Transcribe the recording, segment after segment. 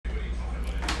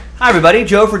Hi everybody,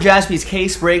 Joe for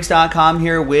JaspysCaseBreaks.com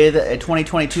here with a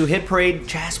 2022 Hit Parade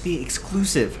Jaspy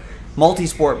exclusive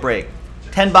multi-sport break.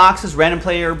 10 boxes, random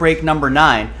player break number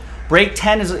 9. Break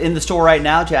 10 is in the store right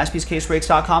now,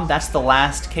 JaspysCaseBreaks.com. That's the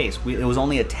last case. It was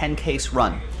only a 10-case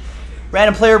run.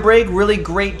 Random player break, really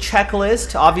great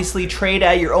checklist. Obviously trade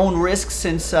at your own risk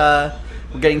since we're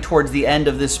getting towards the end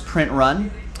of this print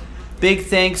run. Big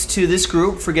thanks to this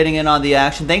group for getting in on the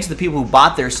action. Thanks to the people who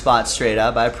bought their spots straight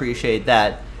up. I appreciate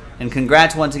that. And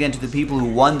congrats once again to the people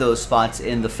who won those spots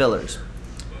in the fillers.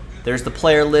 There's the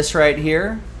player list right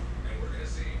here.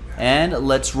 And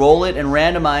let's roll it and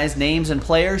randomize names and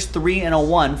players. 3 and a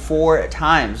 1 4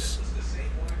 times.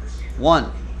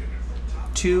 1,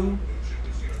 2,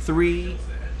 3,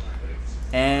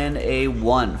 and a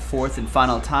 1. Fourth and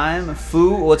final time.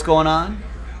 Fu, what's going on?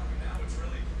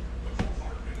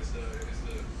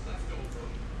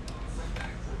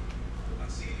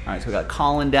 All right, so we got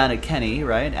Colin down at Kenny,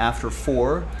 right, after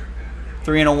 4.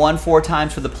 3 and a 1 4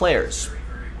 times for the players.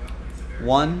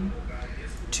 1,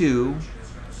 2,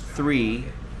 3,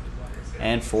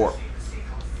 and 4.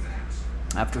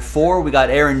 After 4, we got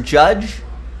Aaron Judge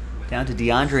down to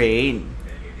DeAndre Ayton.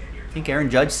 I think Aaron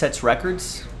Judge sets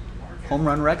records, home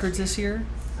run records this year.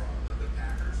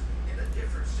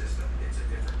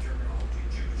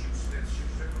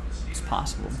 It's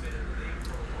possible.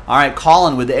 All right,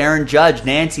 Colin with Aaron Judge,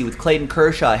 Nancy with Clayton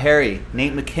Kershaw, Harry,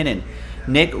 Nate McKinnon,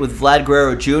 Nick with Vlad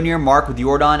Guerrero Jr., Mark with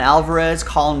Yordan Alvarez,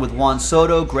 Colin with Juan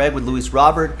Soto, Greg with Luis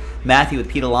Robert, Matthew with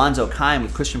Pete Alonso, Kyle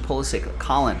with Christian Pulisic,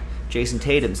 Colin, Jason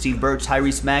Tatum, Steve Birch,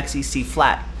 Tyrese Maxey, Steve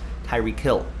Flatt, Tyreek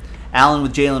Hill, Alan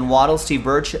with Jalen Waddle, Steve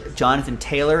Birch, Jonathan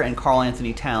Taylor, and Carl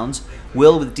Anthony Towns,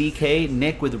 Will with DK,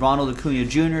 Nick with Ronald Acuna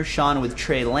Jr., Sean with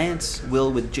Trey Lance,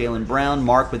 Will with Jalen Brown,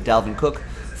 Mark with Dalvin Cook,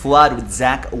 Fuad with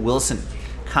Zach Wilson,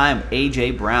 Kyle,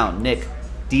 AJ Brown, Nick,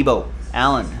 Debo,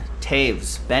 Allen,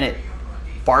 Taves, Bennett,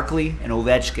 Barkley, and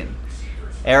Ovechkin.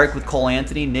 Eric with Cole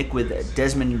Anthony, Nick with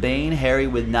Desmond Bain, Harry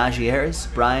with Najee Harris,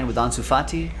 Brian with Ansu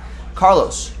Fati,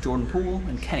 Carlos, Jordan Poole,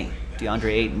 and Kenny,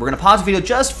 DeAndre Ayton. We're going to pause the video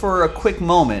just for a quick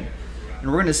moment, and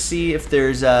we're going to see if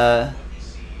there's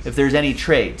any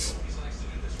trades.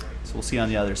 So we'll see on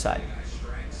the other side.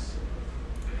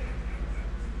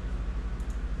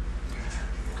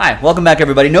 Hi, welcome back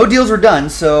everybody. No deals were done,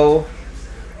 so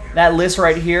that list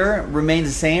right here remains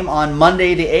the same on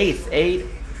Monday the 8th,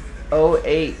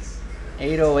 808.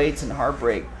 808's and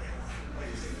Heartbreak.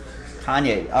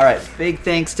 Kanye. All right, big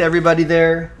thanks to everybody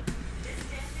there.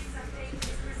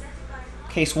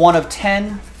 Case 1 of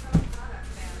 10.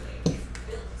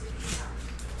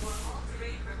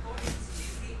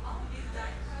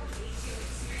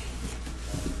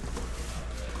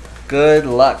 Good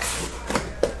luck.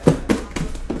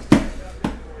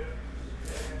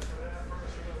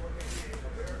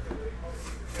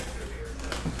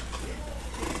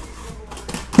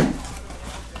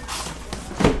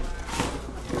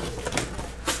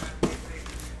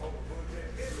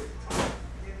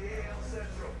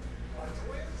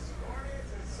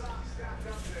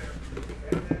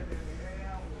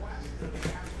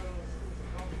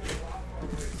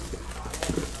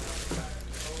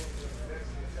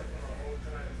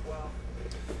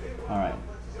 All right,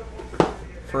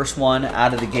 first one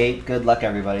out of the gate. Good luck,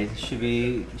 everybody. Should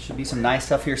be some nice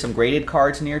stuff here. Some graded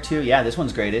cards in here too. Yeah, this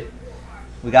one's graded.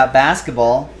 We got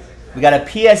basketball. We got a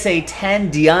PSA 10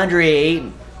 DeAndre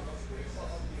Ayton.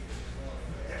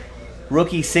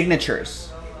 Rookie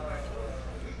signatures.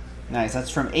 Nice. That's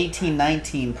from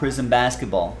 1819 Prism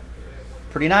Basketball.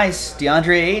 Pretty nice.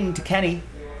 DeAndre Ayton to Kenny.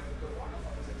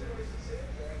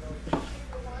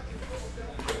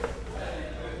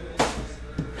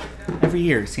 Every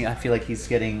year, see, I feel like he's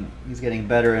getting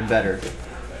better and better.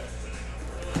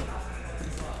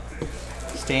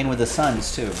 Staying with the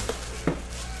Suns too.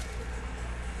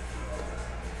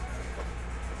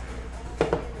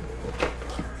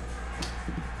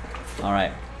 All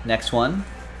right, next one.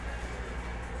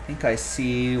 I think I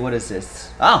see, what is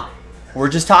this? Oh, we're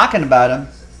just talking about him.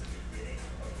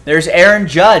 There's Aaron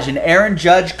Judge, an Aaron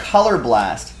Judge Color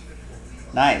Blast.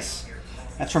 Nice.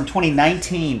 That's from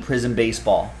 2019 Prism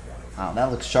Baseball. Wow,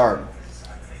 that looks sharp.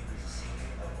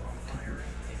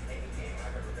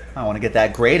 I want to get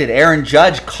that graded. Aaron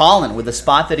Judge, Colin, with the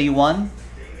spot that he won.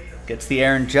 Gets the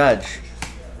Aaron Judge.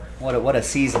 What a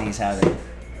season he's having.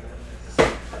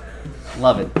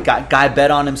 Love it. Guy bet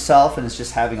on himself and is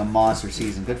just having a monster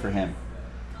season. Good for him.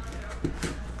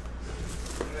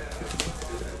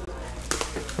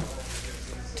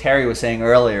 Terry was saying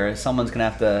earlier, someone's going to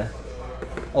have to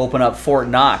open up Fort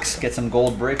Knox, get some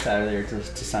gold bricks out of there to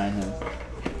sign him.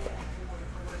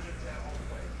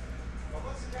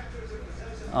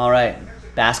 All right,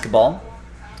 basketball.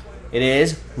 It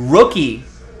is rookie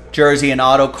jersey and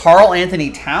auto, Karl Anthony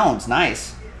Towns.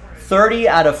 Nice. 30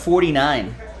 out of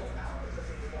 49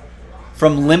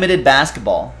 from Limited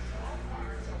Basketball.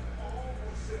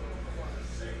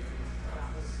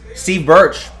 Steve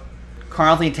Birch,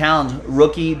 Karl Anthony Towns,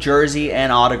 rookie jersey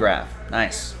and autograph.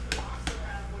 Nice.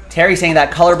 Terry saying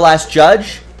that Color Blast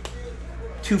Judge,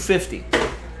 250.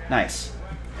 Nice.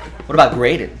 What about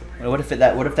graded? What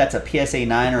if that's a PSA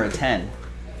 9 or a 10?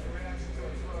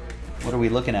 What are we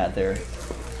looking at there?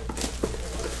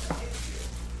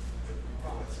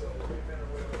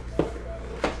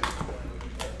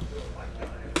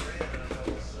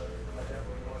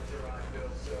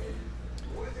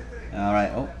 All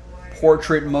right. Oh,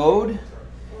 portrait mode.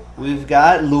 We've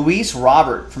got Luis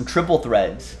Robert from Triple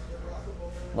Threads.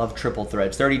 Love Triple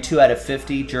Threads. 32 out of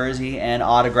 50 jersey and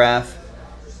autograph.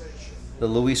 The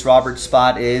Luis Robert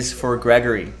spot is for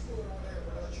Gregory.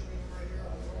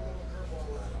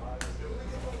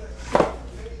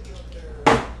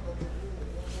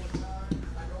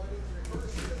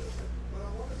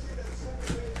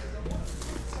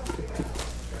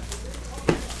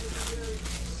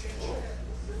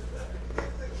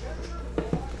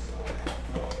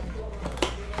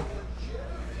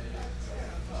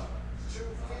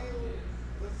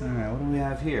 Alright, what do we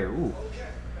have here? Ooh.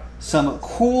 Some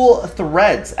cool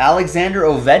threads. Alexander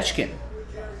Ovechkin.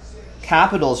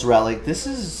 Capitals relic. This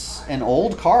is an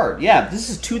old card. Yeah, this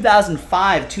is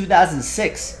 2005,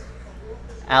 2006.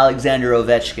 Alexander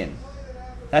Ovechkin.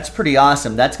 That's pretty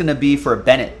awesome. That's going to be for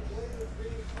Bennett.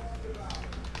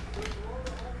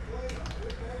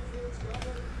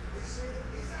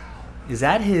 Is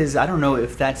that his, I don't know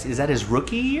if that's, is that his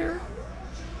rookie year?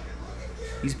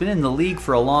 He's been in the league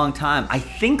for a long time. I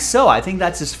think so. I think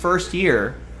that's his first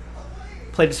year.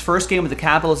 Played his first game with the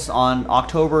Capitals on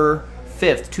October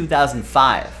 5th,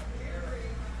 2005.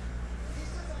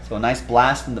 So a nice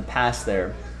blast from the past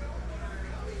there.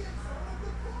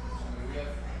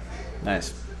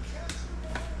 Nice.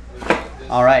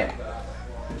 All right.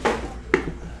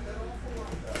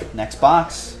 Next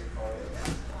box.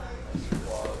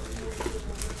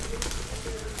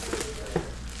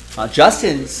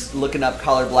 Justin's looking up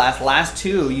Color Blast. Last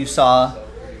two, you saw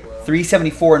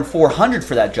 374 and 400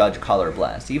 for that Judge Color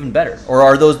Blast. Even better. Or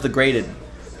are those the graded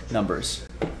numbers?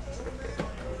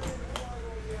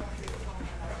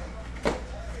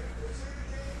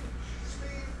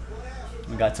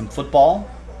 We got some football.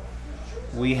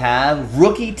 We have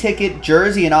rookie ticket,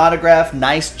 jersey, and autograph.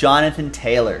 Nice Jonathan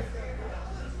Taylor.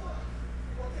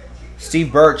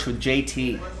 Steve Birch with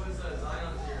JT.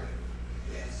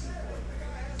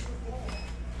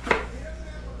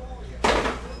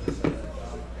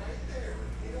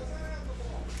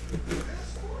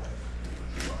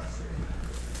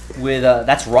 With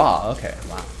that's raw. Okay,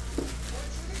 wow.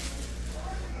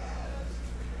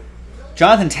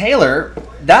 Jonathan Taylor,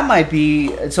 that might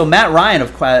be so. Matt Ryan,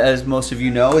 as most of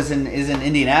you know, is in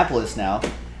Indianapolis now.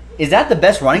 Is that the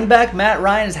best running back Matt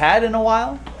Ryan has had in a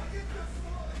while?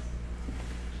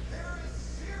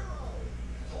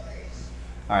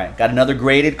 All right, got another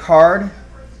graded card.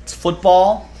 It's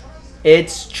football.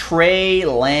 It's Trey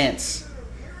Lance.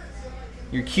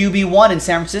 Your QB1 in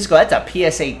San Francisco. That's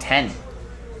a PSA 10.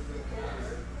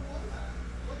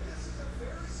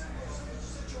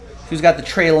 Who's got the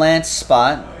Trey Lance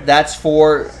spot? That's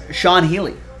for Sean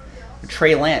Healy.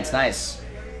 Trey Lance, nice.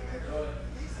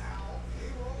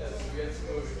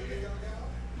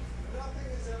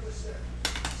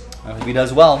 I hope he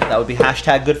does well. That would be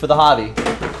hashtag good for the hobby.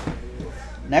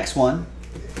 Next one.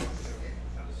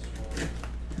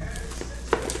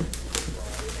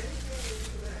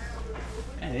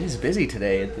 Man, it is busy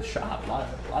today at the shop.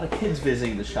 A lot of kids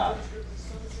visiting the shop.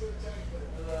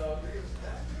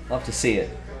 Love to see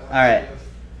it. All right.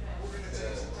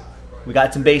 We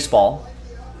got some baseball.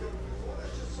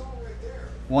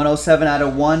 107 out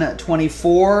of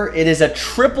 124. It is a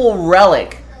triple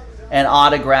relic and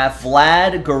autograph.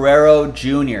 Vlad Guerrero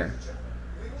Jr.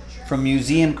 from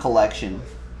Museum Collection.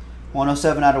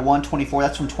 107 out of 124.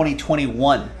 That's from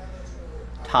 2021.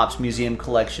 Topps Museum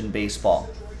Collection Baseball.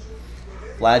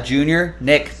 Vlad Jr.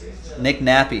 Nick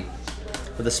Nappy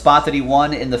for the spot that he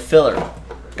won in the filler.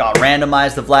 Got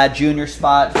randomized the Vlad Jr.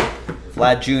 spot.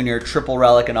 Vlad Jr. triple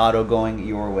relic and auto going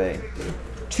your way.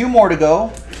 Two more to go.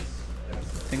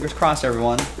 Fingers crossed,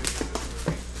 everyone.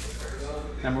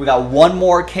 Remember, we got one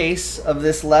more case of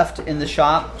this left in the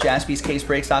shop.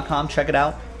 JaspysCaseBreaks.com. Check it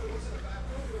out.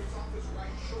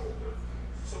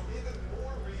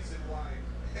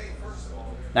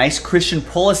 Nice Christian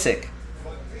Pulisic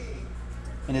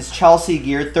in his Chelsea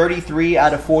gear. 33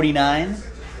 out of 49.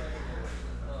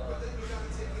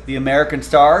 The American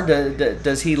star.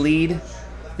 Does he lead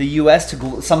the U.S.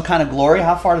 to some kind of glory?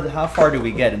 How far do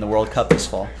we get in the World Cup this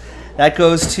fall? That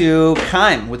goes to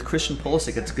Keim with Christian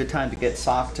Pulisic. It's a good time to get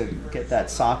that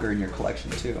soccer in your collection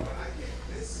too,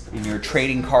 in your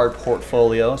trading card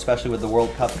portfolio, especially with the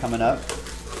World Cup coming up.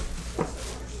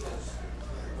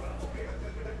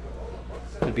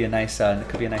 Could be a nice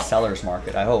seller's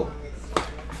market, I hope.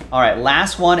 All right,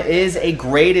 last one is a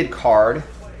graded card.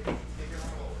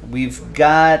 We've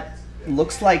got,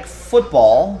 looks like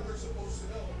football.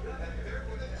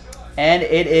 And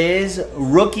it is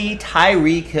rookie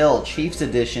Tyreek Hill, Chiefs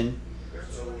edition.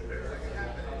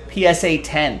 PSA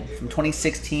 10 from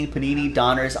 2016 Panini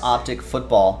Donruss Optic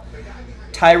Football.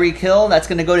 Tyreek Hill, that's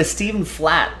going to go to Stephen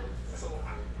Flatt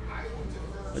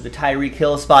with the Tyreek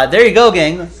Hill spot. There you go,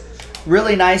 gang.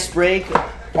 Really nice break.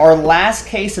 Our last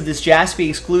case of this Jaspy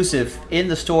exclusive in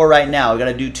the store right now. We've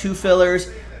got to do 2 fillers,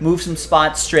 move some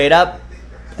spots straight up,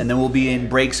 and then we'll be in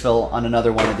Breaksville on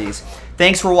another one of these.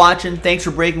 Thanks for watching. Thanks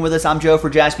for breaking with us. I'm Joe for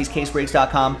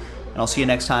JaspysCaseBreaks.com, and I'll see you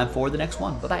next time for the next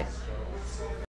one. Bye-bye.